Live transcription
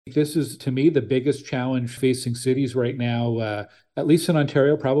This is, to me, the biggest challenge facing cities right now, at least in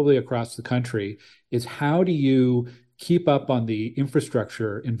Ontario, probably across the country, is how do you keep up on the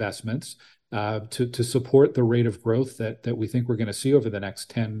infrastructure investments to support the rate of growth that we think we're going to see over the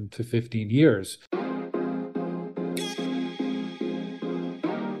next 10 to 15 years.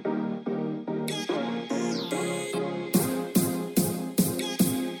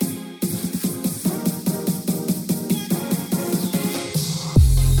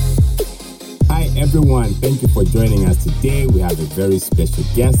 Hi everyone, thank you for joining us today. We have a very special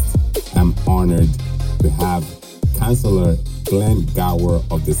guest. I'm honored to have Councillor Glen Gower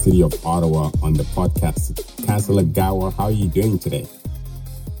of the City of Ottawa on the podcast. Councillor Gower, how are you doing today?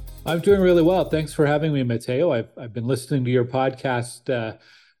 I'm doing really well. Thanks for having me, Mateo. I've been listening to your podcast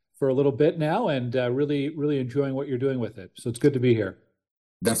for a little bit now, and really enjoying what you're doing with it. So it's good to be here.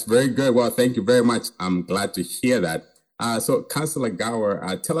 That's very good. Well, thank you very much. I'm glad to hear that. So, Councillor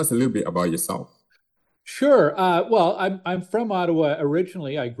Gower, tell us a little bit about yourself. Sure. Well, I'm from Ottawa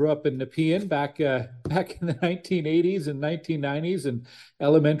originally. I grew up in Nepean back in the 1980s and 1990s in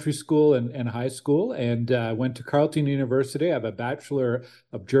elementary school and high school, and went to Carleton University. I have a Bachelor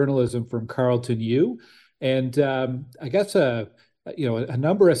of Journalism from Carleton U, and I guess a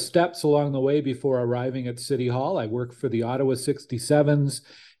number of steps along the way before arriving at City Hall. I worked for the Ottawa 67s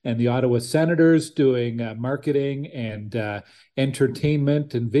and the Ottawa Senators doing marketing and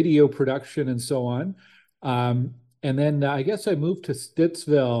entertainment and video production and so on. And then I guess I moved to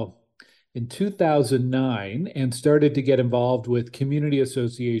Stittsville in 2009 and started to get involved with community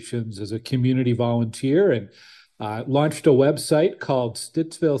associations as a community volunteer, and launched a website called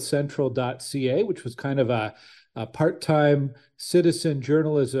stittsvillecentral.ca, which was kind of a part-time citizen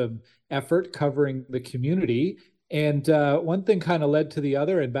journalism effort covering the community. And one thing kind of led to the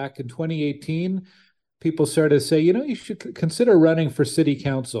other. And back in 2018, people started to say, you should consider running for city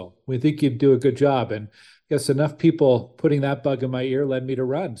council. We think you'd do a good job. And I guess enough people putting that bug in my ear led me to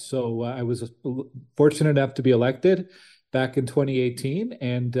run. So I was fortunate enough to be elected back in 2018,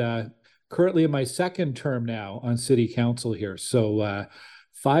 and currently in my second term now on city council here. So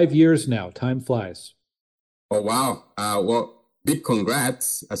 5 years now. Time flies. Oh, wow. Well, big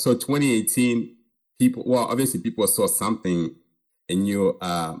congrats. So 2018, obviously people saw something in you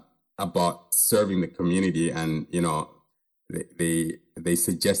about serving the community, and, they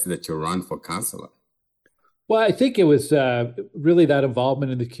suggested that you run for councillor. Well, I think it was really that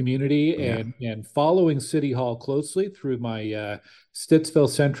involvement in the community and following City Hall closely through my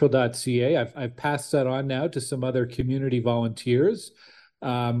stittsvillecentral.ca. I've passed that on now to some other community volunteers.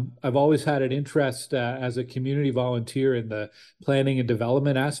 I've always had an interest as a community volunteer in the planning and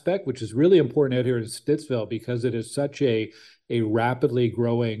development aspect, which is really important out here in Stittsville because it is such a rapidly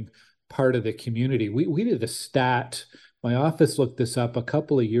growing part of the community. We did a stat. My office looked this up a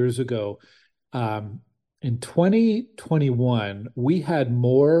couple of years ago. In 2021, we had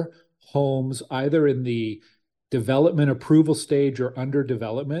more homes either in the development approval stage or under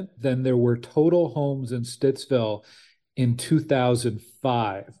development than there were total homes in Stittsville in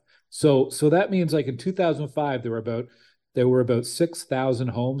 2005. So that means, like, in 2005, there were about 6,000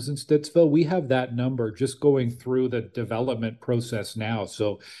 homes in Stittsville. We have that number just going through the development process now.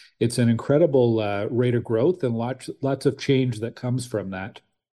 So it's an incredible rate of growth and lots of change that comes from that.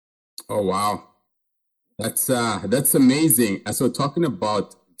 Oh, wow. That's amazing. So talking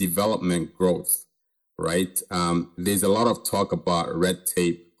about development growth, right? There's a lot of talk about red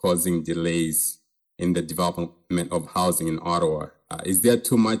tape causing delays in the development of housing in Ottawa. Is there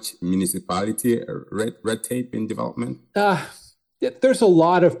too much municipality red tape in development? There's a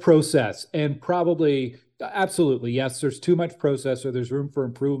lot of process, and probably, absolutely, yes, there's too much process or there's room for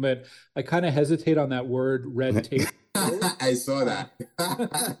improvement. I kind of hesitate on that word, red tape. I saw that.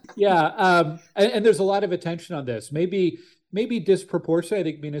 Yeah, and there's a lot of attention on this. Maybe disproportionate. I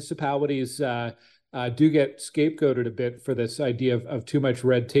think municipalities do get scapegoated a bit for this idea of too much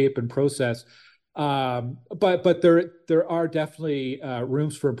red tape and process. But there are definitely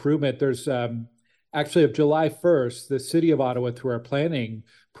rooms for improvement. There's actually, of July 1st, the City of Ottawa, through our planning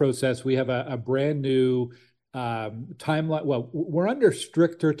process, we have a brand new timeline. Well, we're under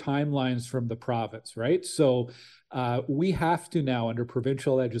stricter timelines from the province, right? So we have to now, under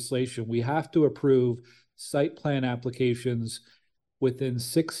provincial legislation, we have to approve site plan applications within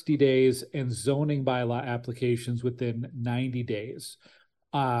 60 days and zoning bylaw applications within 90 days.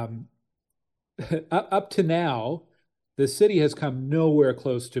 Up to now, the city has come nowhere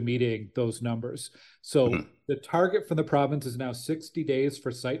close to meeting those numbers. So the target from the province is now 60 days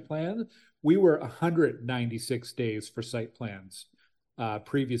for site plan. We were 196 days for site plans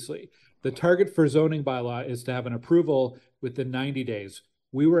previously. The target for zoning bylaw is to have an approval within 90 days.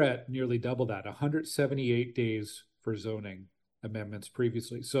 We were at nearly double that, 178 days for zoning amendments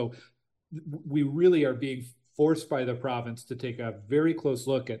previously. So we really are being forced by the province to take a very close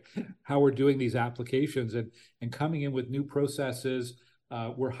look at how we're doing these applications and coming in with new processes.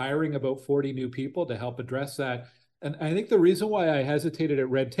 We're hiring about 40 new people to help address that. And I think the reason why I hesitated at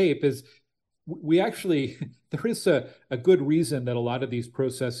red tape is we actually, there is a good reason that a lot of these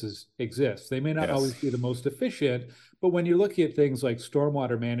processes exist. They may not always be the most efficient, but when you're looking at things like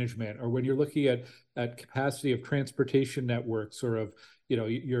stormwater management, or when you're looking at capacity of transportation networks, or of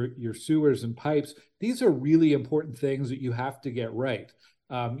your sewers and pipes, these are really important things that you have to get right.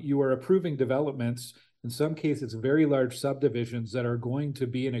 You are approving developments, in some cases, very large subdivisions that are going to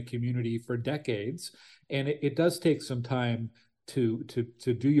be in a community for decades. And it does take some time to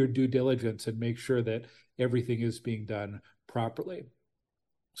do your due diligence and make sure that everything is being done properly.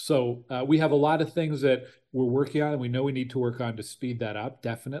 So we have a lot of things that we're working on, and we know we need to work on to speed that up,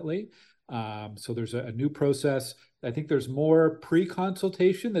 definitely. So there's a new process. I think there's more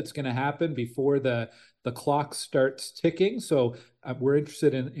pre-consultation that's going to happen before the clock starts ticking. So we're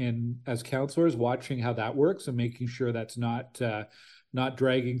interested in as councillors watching how that works and making sure that's not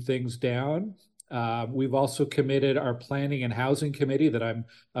dragging things down. We've also committed our planning and housing committee that I'm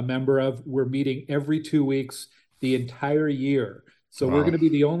a member of. We're meeting every 2 weeks the entire year. So we're going to be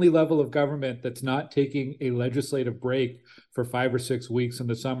the only level of government that's not taking a legislative break for 5 or 6 weeks in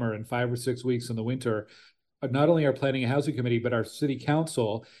the summer and 5 or 6 weeks in the winter. Not only our planning and housing committee, but our city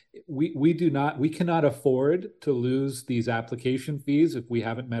council, we cannot afford to lose these application fees if we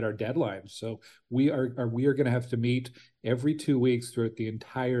haven't met our deadlines. So we are going to have to meet every 2 weeks throughout the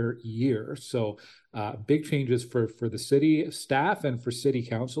entire year. So big changes for the city staff and for city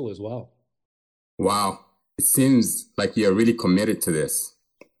council as well. Wow. It seems like you're really committed to this.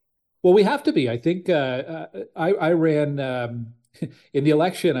 Well, we have to be. I think I ran in the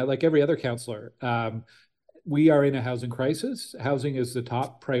election, like every other councillor. We are in a housing crisis. Housing is the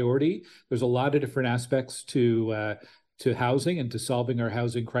top priority. There's a lot of different aspects to housing and to solving our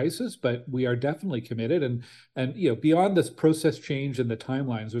housing crisis, but we are definitely committed. And beyond this process change and the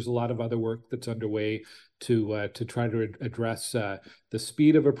timelines, there's a lot of other work that's underway to try to address the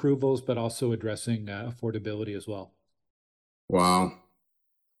speed of approvals, but also addressing affordability as well. Wow,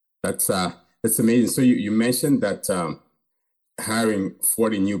 that's amazing. So you mentioned that hiring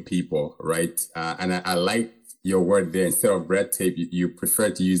 40 new people, right? And I like your word there. Instead of red tape, you prefer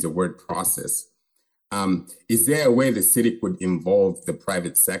to use the word process. Is there a way the city could involve the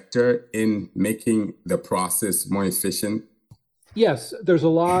private sector in making the process more efficient? Yes, there's a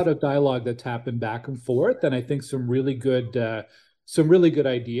lot of dialogue that's happened back and forth, and I think some really good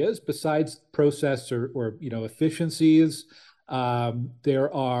ideas. Besides process or efficiencies,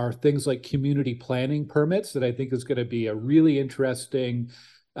 there are things like community planning permits that I think is going to be a really interesting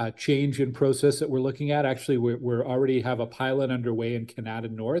change in process that we're looking at. Actually, we're already have a pilot underway in Canada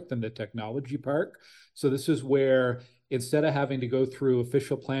North in the technology park. So this is where, instead of having to go through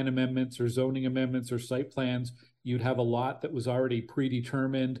official plan amendments or zoning amendments or site plans, you'd have a lot that was already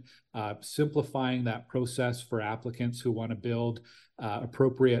predetermined, simplifying that process for applicants who want to build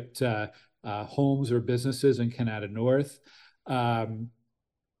appropriate homes or businesses in Canada North.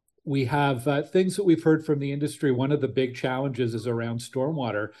 We have things that we've heard from the industry. One of the big challenges is around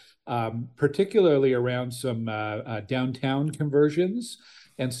stormwater, particularly around some downtown conversions.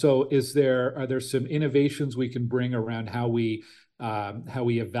 And so are there some innovations we can bring around how we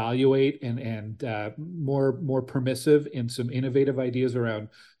evaluate and more permissive in some innovative ideas around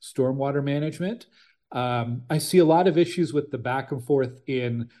stormwater management? I see a lot of issues with the back and forth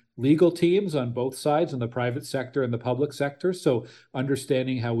in legal teams on both sides, in the private sector and the public sector. So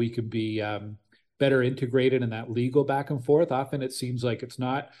understanding how we could be better integrated in that legal back and forth. Often it seems like it's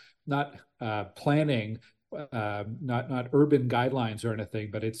not planning, not urban guidelines or anything,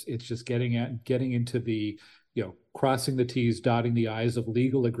 but it's just getting into the crossing the T's, dotting the I's of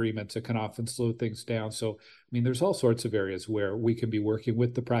legal agreements that can often slow things down. So, I mean, there's all sorts of areas where we can be working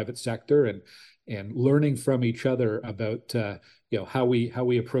with the private sector and learning from each other about how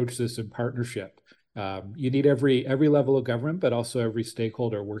we approach this in partnership. You need every level of government, but also every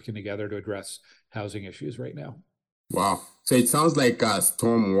stakeholder working together to address housing issues right now. Wow! So it sounds like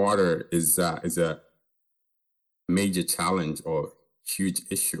stormwater is a major challenge or huge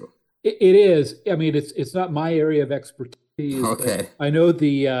issue. It is. I mean, it's not my area of expertise. Okay. I know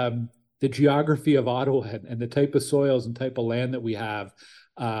the geography of Ottawa and the type of soils and type of land that we have.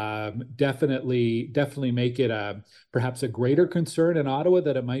 Definitely make it perhaps a greater concern in Ottawa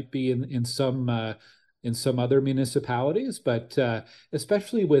than it might be in some other municipalities. But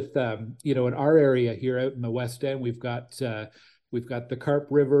especially with in our area here out in the West End, we've got we've got the Carp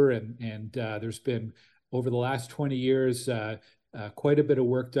River, and there's been over the last 20 years quite a bit of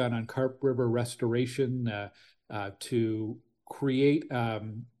work done on Carp River restoration to create,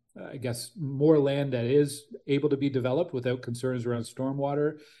 I guess, more land that is able to be developed without concerns around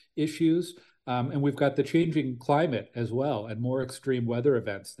stormwater issues. And we've got the changing climate as well, and more extreme weather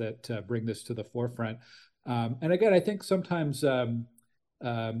events that bring this to the forefront. And again, I think sometimes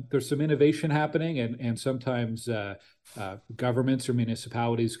there's some innovation happening, and sometimes governments or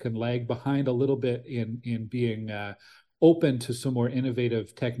municipalities can lag behind a little bit in being open to some more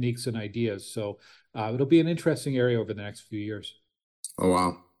innovative techniques and ideas. So it'll be an interesting area over the next few years. Oh,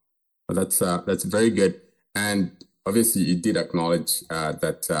 wow. Well, that's very good. And obviously, you did acknowledge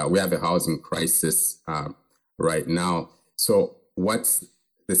that we have a housing crisis right now. So what's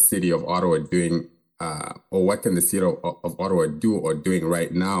the city of Ottawa doing, or what can the city of Ottawa do or doing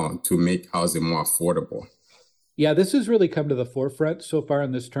right now to make housing more affordable? Yeah, this has really come to the forefront so far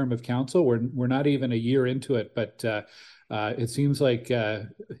in this term of council. We're not even a year into it, but it seems like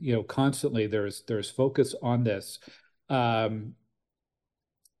constantly there's focus on this.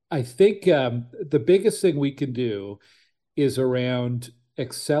 I think the biggest thing we can do is around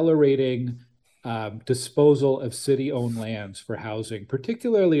accelerating disposal of city-owned lands for housing,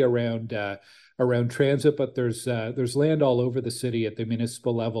 particularly around transit. But there's land all over the city at the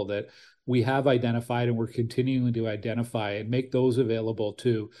municipal level that we have identified, and we're continuing to identify and make those available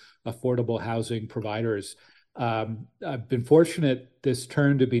to affordable housing providers. I've been fortunate this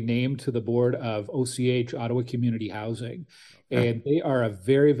term to be named to the board of OCH, Ottawa Community Housing. And they are a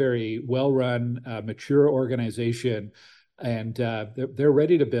very, very well-run, mature organization, and they're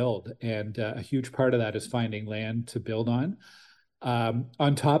ready to build. And a huge part of that is finding land to build on.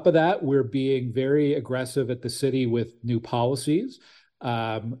 On top of that, we're being very aggressive at the city with new policies.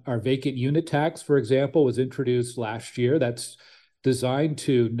 Our vacant unit tax, for example, was introduced last year. That's designed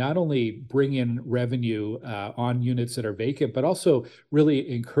to not only bring in revenue on units that are vacant, but also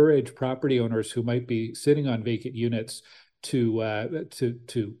really encourage property owners who might be sitting on vacant units to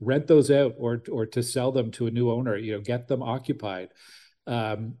rent those out or to sell them to a new owner, get them occupied.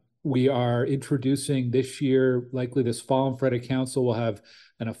 We are introducing this year, likely this fall in front of council, we'll have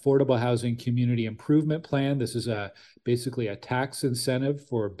an affordable housing community improvement plan. This is basically a tax incentive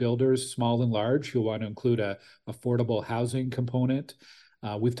for builders, small and large, who want to include a affordable housing component.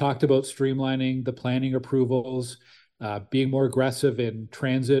 We've talked about streamlining the planning approvals, being more aggressive in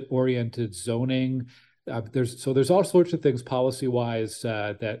transit-oriented zoning. There's all sorts of things policy-wise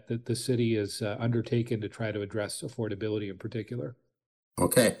that the city is undertaken to try to address affordability in particular.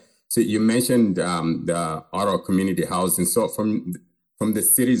 Okay, so you mentioned the Ottawa community housing. So from the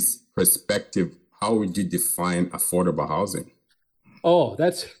city's perspective, how would you define affordable housing? Oh,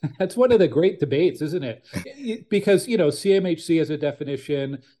 that's one of the great debates, isn't it? Because, CMHC has a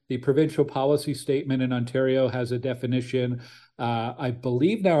definition, the provincial policy statement in Ontario has a definition. I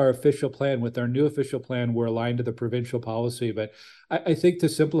believe now our official plan, with our new official plan, we're aligned to the provincial policy. But I think to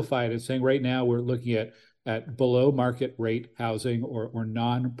simplify it, it's saying right now we're looking at below market rate housing or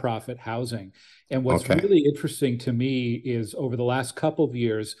non-profit housing. And what's really interesting to me is over the last couple of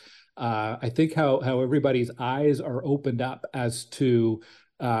years, I think how everybody's eyes are opened up as to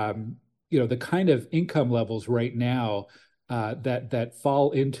the kind of income levels right now that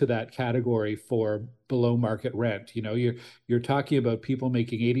fall into that category for below market rent. You're talking about people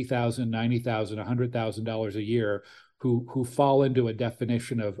making $80,000, $90,000, $100,000 a year who fall into a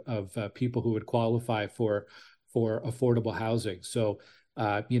definition of people who would qualify for affordable housing. So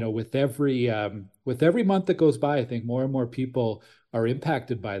with every month that goes by, I think more and more people are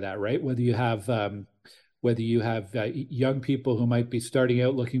impacted by that, right? Whether you have young people who might be starting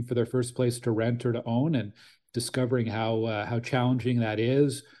out looking for their first place to rent or to own and discovering how challenging that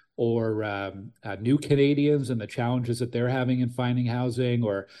is, or new Canadians and the challenges that they're having in finding housing,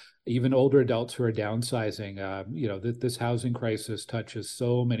 or even older adults who are downsizing. This housing crisis touches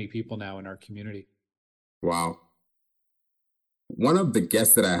so many people now in our community. Wow. One of the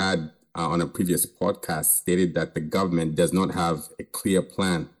guests that I had on a previous podcast stated that the government does not have a clear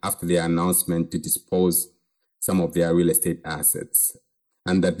plan after the announcement to dispose some of their real estate assets,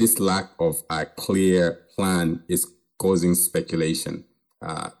 and that this lack of a clear plan is causing speculation.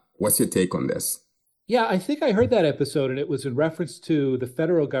 What's your take on this? Yeah, I think I heard that episode, and it was in reference to the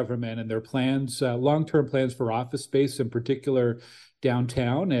federal government and their plans, long-term plans for office space, in particular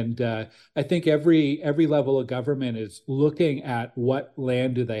downtown. And I think every level of government is looking at what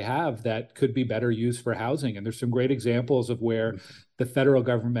land do they have that could be better used for housing. And there's some great examples of where the federal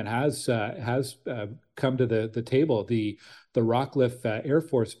government has come to the table. The Rockcliffe Air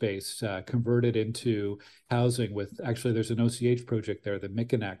Force Base converted into housing with, actually, there's an OCH project there, the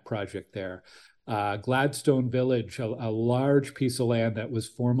Mikinak project there. Gladstone Village, a large piece of land that was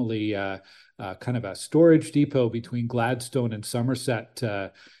formerly kind of a storage depot between Gladstone and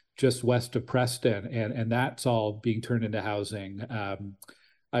Somerset, just west of Preston, and that's all being turned into housing.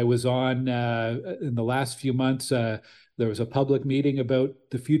 I was on in the last few months. There was a public meeting about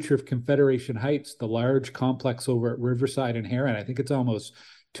the future of Confederation Heights, the large complex over at Riverside and Heron. I think it's almost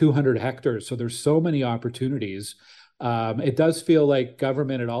 200 hectares. So there's so many opportunities. It does feel like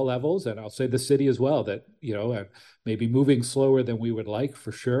government at all levels, and I'll say the city as well, that, maybe moving slower than we would like,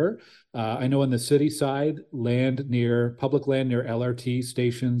 for sure. I know on the city side, public land near LRT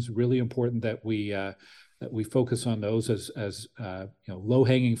stations, really important that we focus on those as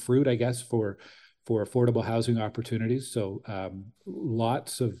low-hanging fruit, I guess, for affordable housing opportunities. So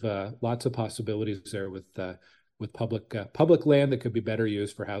lots of possibilities there with public land that could be better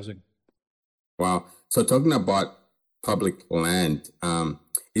used for housing. Wow. So talking about public land,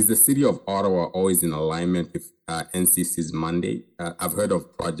 is the city of Ottawa always in alignment with NCC's mandate? I've heard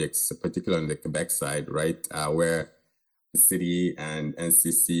of projects, particularly on the Quebec side, right, where the city and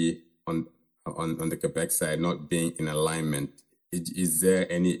NCC on the Quebec side not being in alignment. Is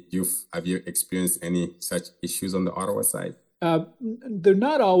there any? Have you experienced any such issues on the Ottawa side? They're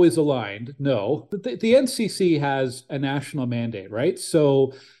not always aligned, no. But the NCC has a national mandate, right?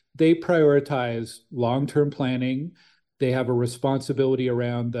 So they prioritize long-term planning. They have a responsibility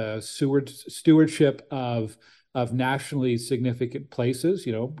around the stewardship of nationally significant places,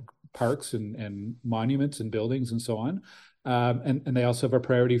 parks and monuments and buildings and so on. And they also have a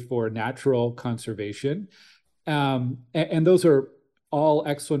priority for natural conservation. And those are all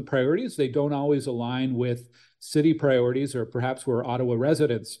excellent priorities. They don't always align with city priorities, or perhaps where Ottawa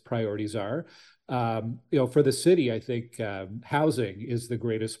residents' priorities are. For the city, I think housing is the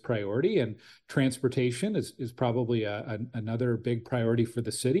greatest priority, and transportation is probably another big priority for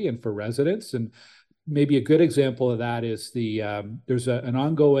the city and for residents. And maybe a good example of that is there's an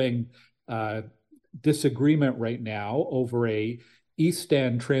ongoing disagreement right now over a East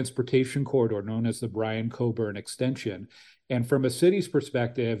End transportation corridor known as the Brian Coburn Extension. And from a city's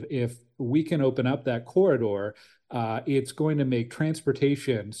perspective, if we can open up that corridor, it's going to make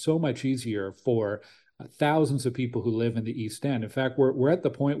transportation so much easier for thousands of people who live in the East End. In fact, we're at the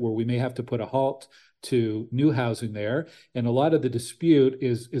point where we may have to put a halt to new housing there. And a lot of the dispute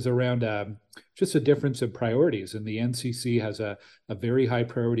is around just a difference in priorities. And the NCC has a very high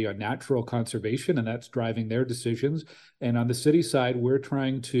priority on natural conservation, and that's driving their decisions. And on the city side, we're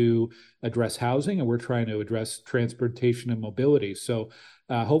trying to address housing, and we're trying to address transportation and mobility. So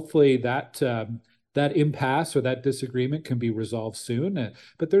hopefully that impasse or that disagreement can be resolved soon.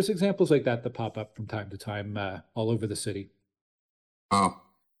 But there's examples like that pop up from time to time all over the city. Wow.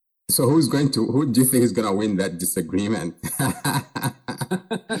 So who do you think is going to win that disagreement?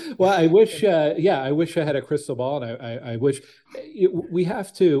 Well, I wish I had a crystal ball, and I wish we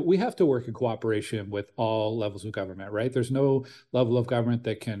have to work in cooperation with all levels of government, right? There's no level of government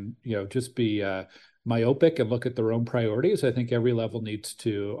that can, just be myopic and look at their own priorities. I think every level needs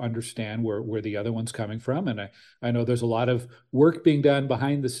to understand where the other one's coming from. And I know there's a lot of work being done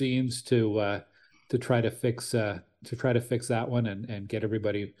behind the scenes to try to fix that one and get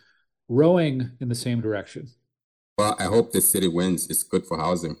everybody rowing in the same direction. Well, I hope the city wins. It's good for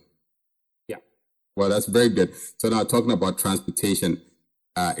housing. Yeah. Well, that's very good. So now talking about transportation,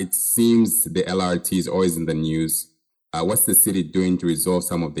 it seems the LRT is always in the news. What's the city doing to resolve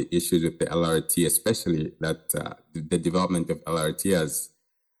some of the issues with the LRT, especially that the development of LRT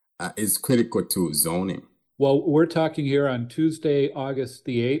is critical to zoning? Well, we're talking here on Tuesday, August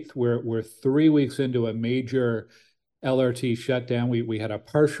the 8th. We're 3 weeks into a major LRT shutdown. We had a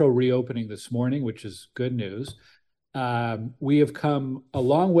partial reopening this morning, which is good news. We have come a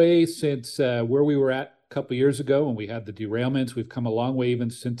long way since where we were at a couple of years ago when we had the derailments. We've come a long way even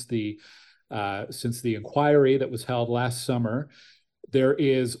since the inquiry that was held last summer. There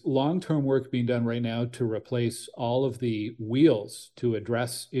is long-term work being done right now to replace all of the wheels to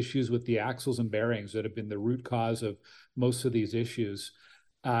address issues with the axles and bearings that have been the root cause of most of these issues.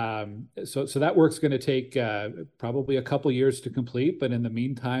 So that work's going to take probably a couple years to complete, but in the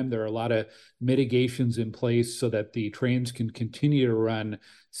meantime, there are a lot of mitigations in place so that the trains can continue to run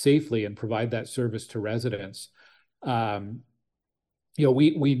safely and provide that service to residents.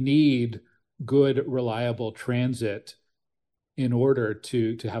 We need good, reliable transit in order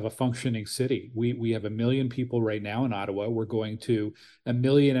to have a functioning city. We have 1 million people right now in Ottawa. We're going to 1.5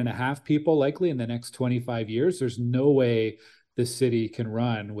 million people likely in the next 25 years. There's no way the city can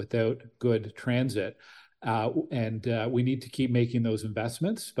run without good transit. And we need to keep making those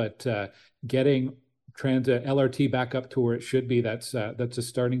investments, but getting transit LRT back up to where it should be, that's a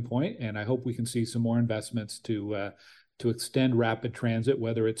starting point. And I hope we can see some more investments to extend rapid transit,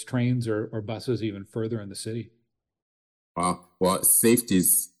 whether it's trains or buses, even further in the city. Well, safety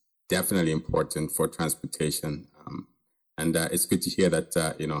is definitely important for transportation. And it's good to hear that,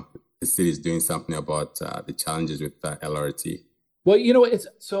 the city is doing something about the challenges with LRT. Well,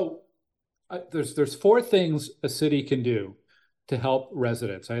 there's 4 things a city can do to help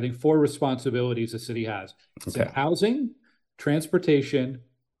residents. I think 4 responsibilities a city has. It's in housing, transportation,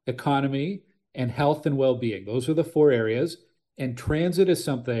 economy, and health and well-being. Those are the 4 areas. And transit is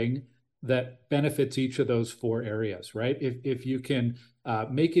something that benefits each of those 4 areas, right? If you can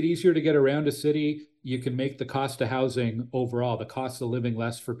make it easier to get around a city, you can make the cost of housing overall, the cost of living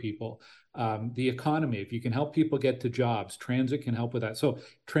less for people. The economy, if you can help people get to jobs, transit can help with that. So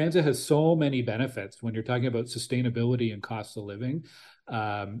transit has so many benefits when you're talking about sustainability and cost of living.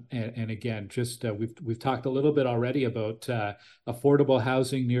 And again, just we've talked a little bit already about affordable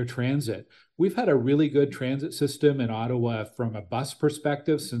housing near transit. We've had a really good transit system in Ottawa from a bus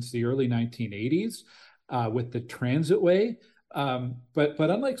perspective since the early 1980s with the Transitway. But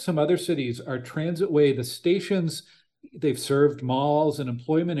unlike some other cities, our Transitway, the stations, they've served malls and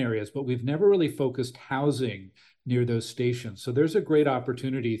employment areas, but we've never really focused housing near those stations. So there's a great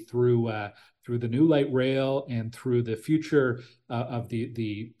opportunity through the new light rail and through the future of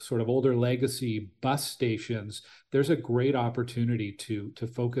the sort of older legacy bus stations. There's a great opportunity to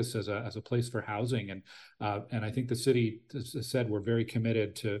focus as a place for housing, and I think the city, as I said, we're very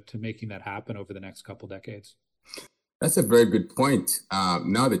committed to making that happen over the next couple decades. That's a very good point.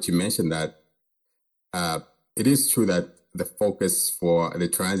 Now that you mentioned that, it is true that the focus for the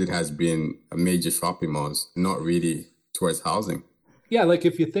transit has been major shopping malls, not really towards housing. Yeah, like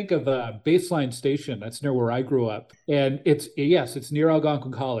if you think of Baseline Station, that's near where I grew up. And it's near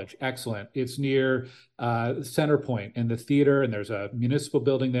Algonquin College. Excellent. It's near Center Point and the theater, and there's a municipal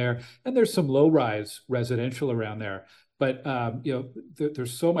building there, and there's some low-rise residential around there. But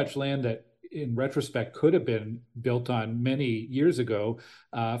there's so much land that in retrospect could have been built on many years ago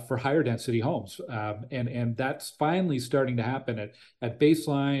for higher density homes. And that's finally starting to happen at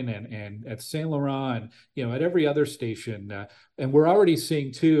Baseline and at Saint Laurent, at every other station. And we're already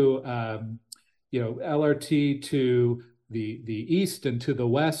seeing too, LRT to the east and to the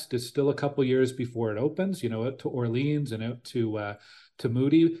west is still a couple years before it opens, out to Orleans and out to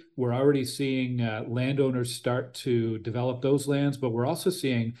Moody. We're already seeing landowners start to develop those lands, but we're also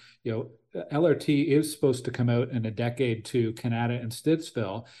seeing, LRT is supposed to come out in a decade to Canada and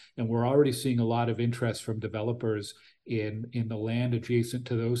Stittsville, and we're already seeing a lot of interest from developers in the land adjacent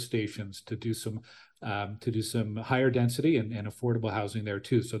to those stations to do some higher density and affordable housing there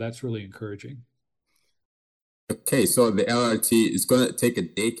too. So that's really encouraging. Okay, so the LRT is going to take a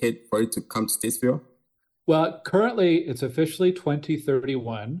decade for it to come to Stittsville? Well, currently it's officially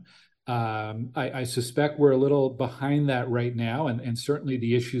 2031. I suspect we're a little behind that right now, and certainly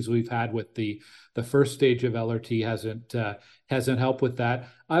the issues we've had with the first stage of LRT hasn't helped with that.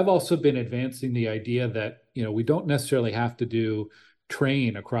 I've also been advancing the idea that we don't necessarily have to do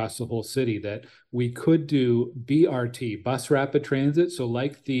train across the whole city, that we could do BRT, bus rapid transit, so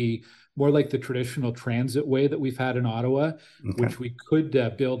more like the traditional transit way that we've had in Ottawa, which we could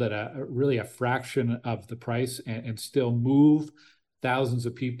build at a fraction of the price and still move thousands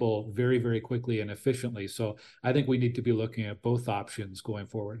of people very, very quickly and efficiently. So I think we need to be looking at both options going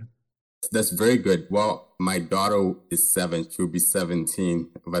forward. That's very good. Well, my daughter is 7. She'll be 17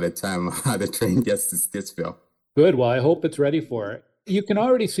 by the time the train gets to Stittsville. Good. Well, I hope it's ready for it. You can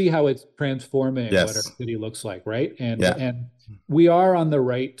already see how it's transforming what our city looks like, right? And we are on the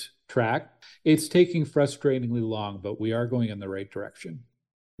right track. It's taking frustratingly long, but we are going in the right direction.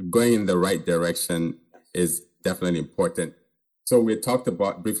 Going in the right direction is definitely important. So we talked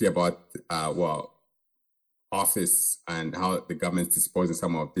briefly about office and how the government is disposing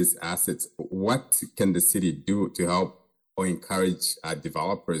some of these assets. What can the city do to help or encourage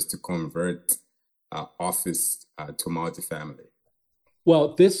developers to convert office to multifamily?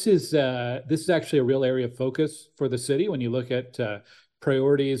 Well, this is actually a real area of focus for the city when you look at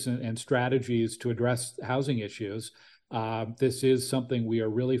priorities and strategies to address housing issues. This is something we are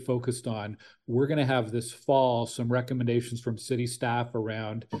really focused on. We're going to have this fall some recommendations from city staff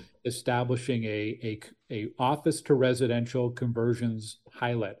around establishing a office to residential conversions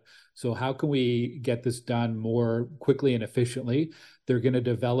pilot. So how can we get this done more quickly and efficiently? They're going to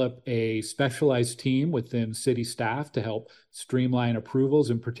develop a specialized team within city staff to help streamline approvals,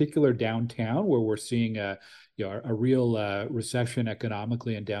 in particular downtown, where we're seeing a real recession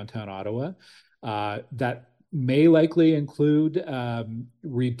economically in downtown Ottawa. That may likely include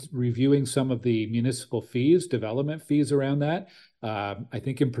reviewing some of the municipal fees, development fees around that. I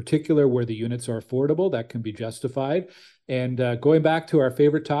think in particular where the units are affordable, that can be justified. And going back to our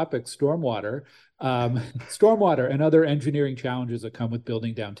favorite topic, stormwater, stormwater and other engineering challenges that come with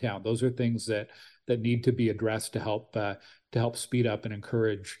building downtown. Those are things that need to be addressed to help speed up and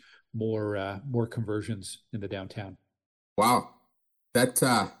encourage more conversions in the downtown. Wow, that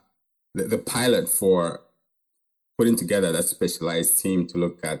the pilot for putting together that specialized team to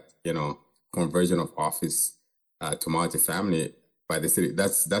look at conversion of office to multifamily by the city,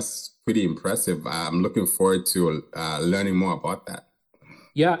 that's pretty impressive. I'm looking forward to learning more about that.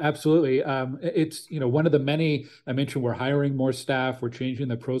 Yeah, absolutely. It's one of the many I mentioned. We're hiring more staff. We're changing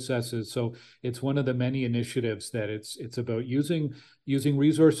the processes. So it's one of the many initiatives that it's about using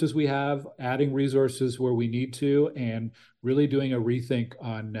resources we have, adding resources where we need to, and really doing a rethink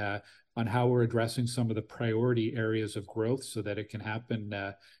on how we're addressing some of the priority areas of growth so that it can happen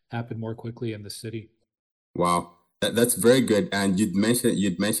more quickly in the city. Wow, that's very good. And you'd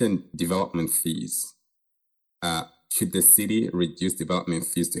mentioned development fees. Should the city reduce development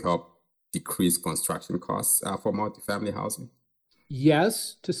fees to help decrease construction costs for multifamily housing?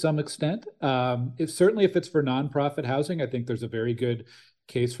 Yes, to some extent. Certainly if it's for nonprofit housing, I think there's a very good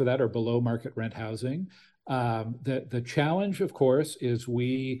case for that, or below market rent housing. The challenge, of course, is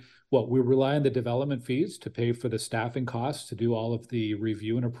we rely on the development fees to pay for the staffing costs to do all of the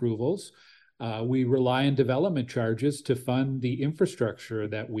review and approvals. We rely on development charges to fund the infrastructure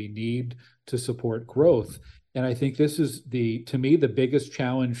that we need to support growth. And I think this is to me, the biggest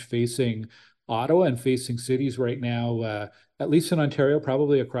challenge facing Ottawa and facing cities right now, at least in Ontario,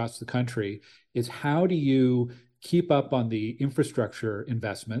 probably across the country, is how do you keep up on the infrastructure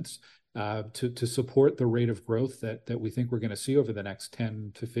investments to support the rate of growth that we think we're going to see over the next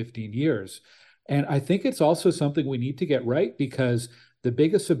 10 to 15 years. And I think it's also something we need to get right, because the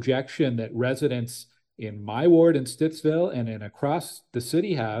biggest objection that residents in my ward in Stittsville and across the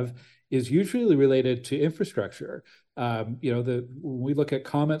city have is usually related to infrastructure. When we look at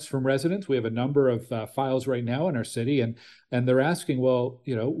comments from residents, we have a number of files right now in our city, and they're asking, well,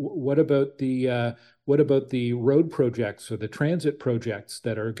 what about the road projects or the transit projects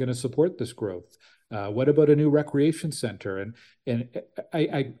that are going to support this growth? What about a new recreation center? And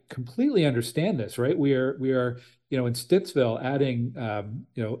I completely understand this, right? We are in Stittsville adding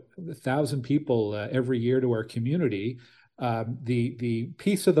 1,000 people every year to our community. The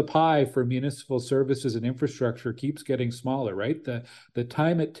piece of the pie for municipal services and infrastructure keeps getting smaller, right? The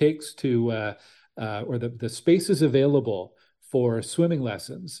time it takes to or the spaces available for swimming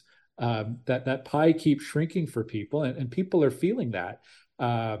lessons, that pie keeps shrinking for people, and people are feeling that.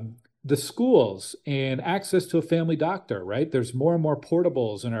 The schools and access to a family doctor, right? There's more and more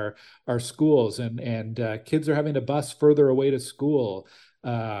portables in our schools, and kids are having to bus further away to school.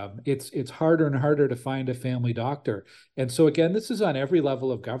 It's harder and harder to find a family doctor. And so again, this is on every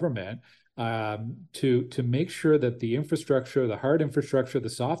level of government, to make sure that the infrastructure, the hard infrastructure, the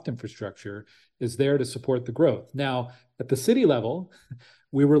soft infrastructure is there to support the growth. Now, at the city level,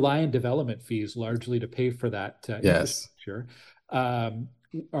 we rely on development fees largely to pay for that infrastructure.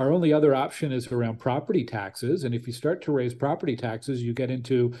 Our only other option is around property taxes. And if you start to raise property taxes, you get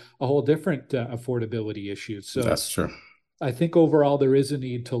into a whole different affordability issue. So that's true. I think overall there is a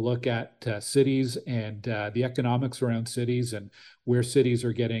need to look at cities and the economics around cities and where cities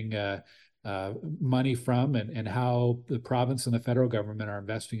are getting money from, and how the province and the federal government are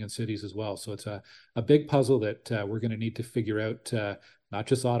investing in cities as well. So it's a big puzzle that we're going to need to figure out, not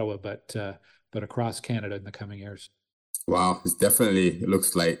just Ottawa, but across Canada in the coming years. Wow, it definitely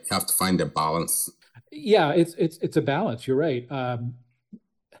looks like you have to find a balance. Yeah, it's a balance. You're right.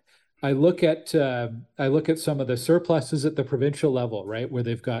 I look at some of the surpluses at the provincial level, right, where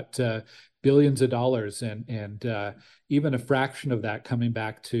they've got billions of dollars, and even a fraction of that coming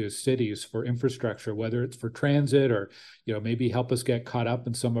back to cities for infrastructure, whether it's for transit or maybe help us get caught up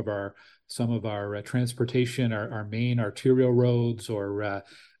in some of our transportation, our main arterial roads, or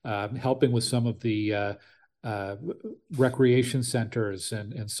helping with some of the uh, recreation centers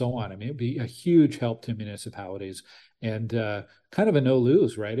and so on. I mean, it'd be a huge help to municipalities and kind of a no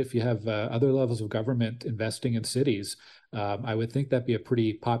lose, right? If you have other levels of government investing in cities, I would think that'd be a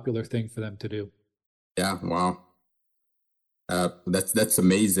pretty popular thing for them to do. Yeah, wow. That's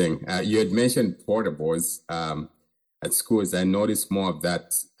amazing. You had mentioned portables at schools. I noticed more of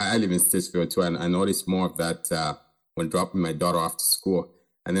that. I live in Stittsville too, and I noticed more of that when dropping my daughter off to school.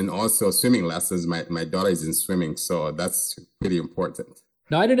 And then also swimming lessons. My daughter is in swimming, so that's pretty important.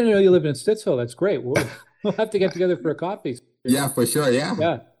 No, I didn't know you lived in Stittsville. That's great. We'll have to get together for a coffee. Yeah, for sure. Yeah.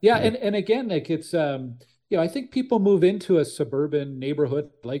 Yeah. Yeah. And again, like it's I think people move into a suburban neighborhood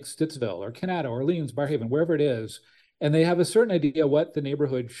like Stittsville or Canada, Orleans, Barhaven, wherever it is, and they have a certain idea what the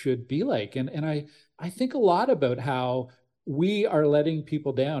neighborhood should be like. And I think a lot about how we are letting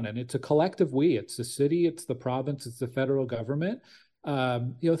people down, and it's a collective we. It's the city, it's the province, it's the federal government.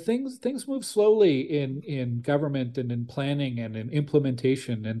 Things move slowly in government and in planning and in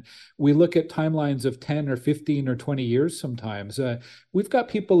implementation, and we look at timelines of 10 or 15 or 20 years sometimes. We've got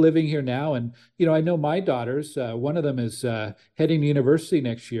people living here now, and I know my daughters, one of them is heading to university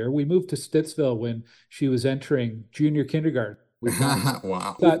next year. We moved to Stittsville when she was entering junior kindergarten. We thought,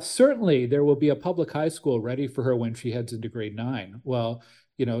 Wow. thought certainly there will be a public high school ready for her when she heads into grade 9. Well,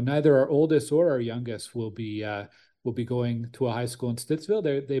 neither our oldest or our youngest will be going to a high school in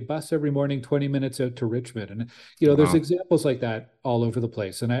Stittsville. They bus every morning 20 minutes out to Richmond. And, there's Wow. examples like that all over the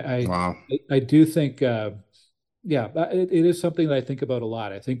place. And Wow. I do think, yeah, it is something that I think about a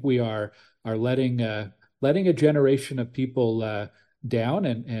lot. I think we are letting a generation of people down,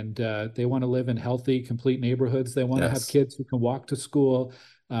 and they want to live in healthy, complete neighborhoods. They want to have Yes. kids who can walk to school.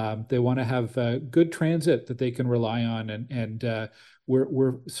 They want to have good transit that they can rely on. And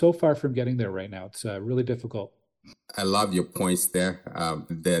we're so far from getting there right now. It's really difficult. I love your points there.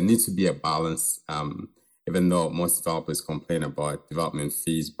 There needs to be a balance, even though most developers complain about development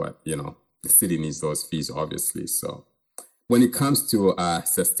fees, but the city needs those fees, obviously. So when it comes to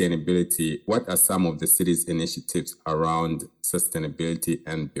sustainability, what are some of the city's initiatives around sustainability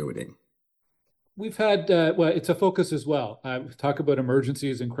and building? We've had well, it's a focus as well. We talk about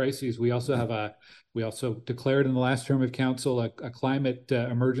emergencies and crises. We also declared in the last term of council a climate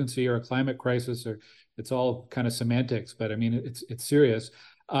emergency or a climate crisis, or it's all kind of semantics, but I mean it's serious.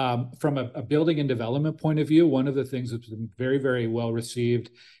 From a building and development point of view, one of the things that's been very, very well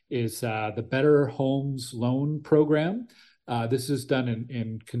received is the Better Homes Loan Program. This is done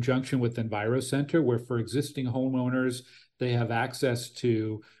in conjunction with Enviro Center, where for existing homeowners, they have access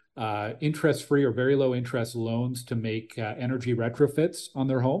to interest-free or very low interest loans to make energy retrofits on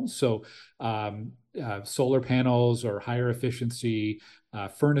their homes. So solar panels or higher efficiency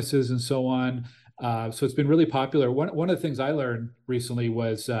furnaces and so on. So it's been really popular. One of the things I learned recently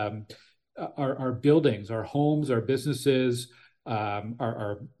was our buildings, our homes, our businesses,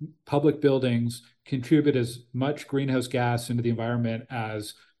 our public buildings contribute as much greenhouse gas into the environment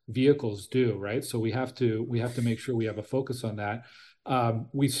as vehicles do, right? So we have to make sure we have a focus on that.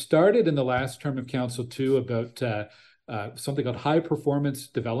 We started in the last term of council too about something called high performance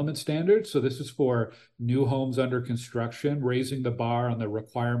development standards. So this is for new homes under construction, raising the bar on the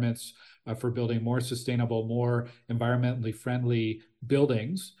requirements for building more sustainable, more environmentally friendly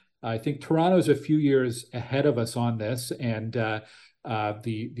buildings. I think Toronto's a few years ahead of us on this, and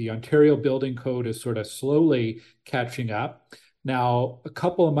the Ontario Building Code is sort of slowly catching up. Now, a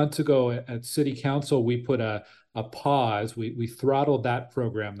couple of months ago at City Council, we put a pause. We throttled that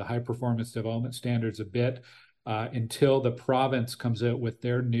program, the high performance development standards, a bit until the province comes out with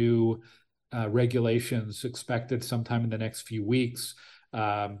their new regulations expected sometime in the next few weeks.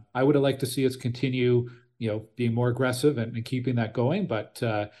 I would have liked to see us continue, being more aggressive and keeping that going, but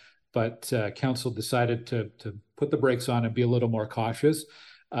council decided to put the brakes on and be a little more cautious.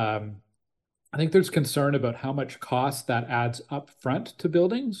 I think there's concern about how much cost that adds up front to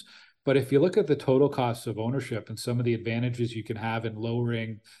buildings. But if you look at the total cost of ownership and some of the advantages you can have in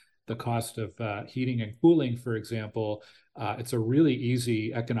lowering the cost of heating and cooling, for example, it's a really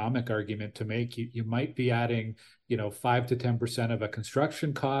easy economic argument to make. You might be adding, 5 to 10% of a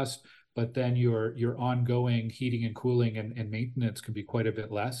construction cost, but then your ongoing heating and cooling and maintenance can be quite a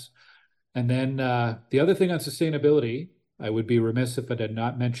bit less. And then the other thing on sustainability, I would be remiss if I did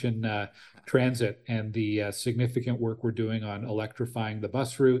not mention transit and the significant work we're doing on electrifying the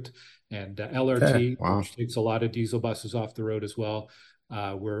bus route and Okay. LRT, Wow. which takes a lot of diesel buses off the road as well.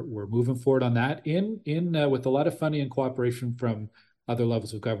 We're moving forward on that in with a lot of funding and cooperation from other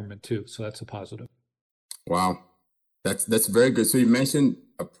levels of government too. So that's a positive. Wow. That's very good. So you mentioned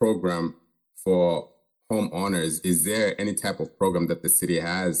a program for homeowners. Is there any type of program that the city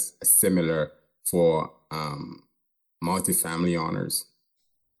has similar for multifamily owners?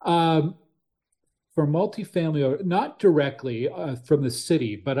 For multifamily, not directly from the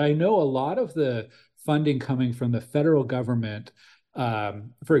city, but I know a lot of the funding coming from the federal government.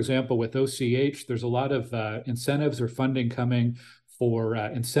 For example, with OCH, there's a lot of incentives or funding coming for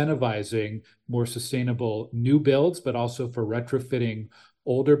incentivizing more sustainable new builds, but also for retrofitting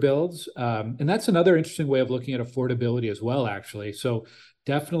older builds. And that's another interesting way of looking at affordability as well, actually. So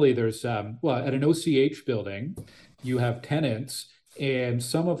definitely there's, well, at an OCH building, you have tenants and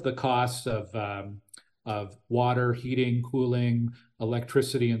some of the costs of water, heating, cooling,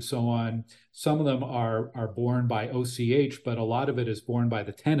 electricity, and so on. Some of them are borne by OCH, but a lot of it is borne by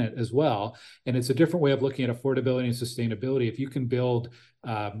the tenant as well. And it's a different way of looking at affordability and sustainability. If you can build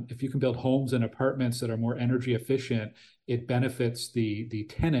homes and apartments that are more energy efficient, it benefits the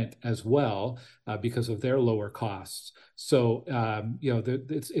tenant as well because of their lower costs. So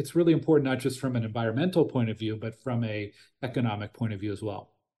it's really important, not just from an environmental point of view, but from a economic point of view as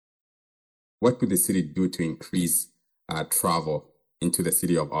well. What could the city do to increase travel into the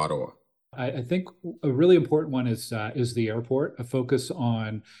city of Ottawa? I think a really important one is the airport, a focus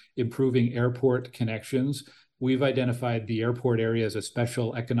on improving airport connections. We've identified the airport area as a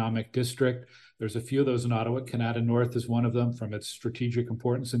special economic district. There's a few of those in Ottawa. Canada North is one of them from its strategic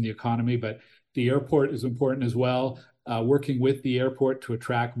importance in the economy, but the airport is important as well. Working with the airport to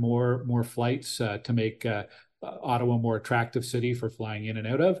attract more flights to make Ottawa a more attractive city for flying in and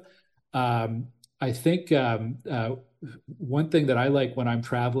out of. I think one thing that I like when I'm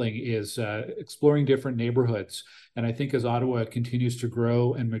traveling is exploring different neighborhoods. And I think as Ottawa continues to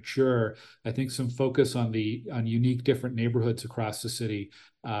grow and mature, I think some focus on unique different neighborhoods across the city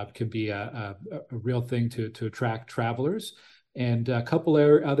can be a real thing to attract travelers. And a couple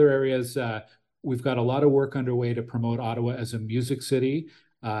other areas, we've got a lot of work underway to promote Ottawa as a music city.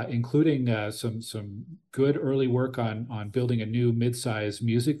 Including some good early work on building a new mid-sized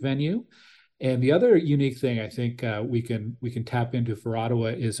music venue. And the other unique thing I think we can tap into for Ottawa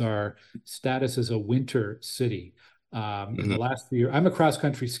is our status as a winter city. In the last few years, I'm a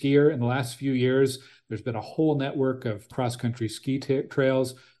cross-country skier. In the last few years, there's been a whole network of cross-country ski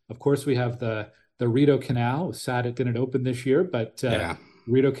trails. Of course, we have the Rideau Canal. Sad it didn't open this year, but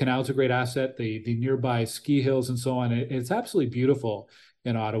Rideau Canal is a great asset. The nearby ski hills and so on. It's absolutely beautiful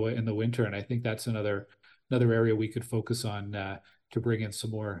in Ottawa in the winter, and I think that's another area we could focus on to bring in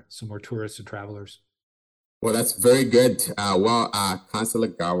some more tourists and travelers. Well, that's very good. Councillor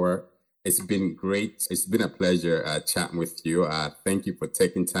Gower, it's been great. It's been a pleasure chatting with you. Thank you for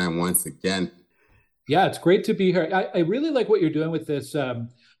taking time once again. Yeah, it's great to be here. I really like what you're doing with this. I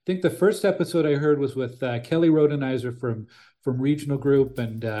think the first episode I heard was with Kelly Rodenizer from Regional Group,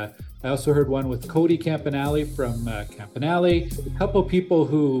 and I also heard one with Cody Campanale from Campanale, a couple of people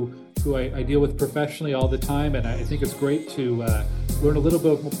who I deal with professionally all the time, and I think it's great to learn a little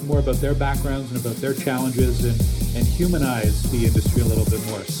bit more about their backgrounds and about their challenges and humanize the industry a little bit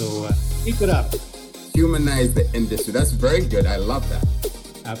more. So keep it up. Humanize the industry. That's very good. I love that.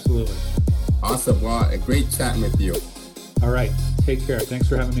 Absolutely. Awesome. Well, a great chatting with you. All right. Take care. Thanks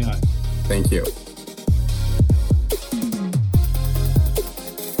for having me on. Thank you.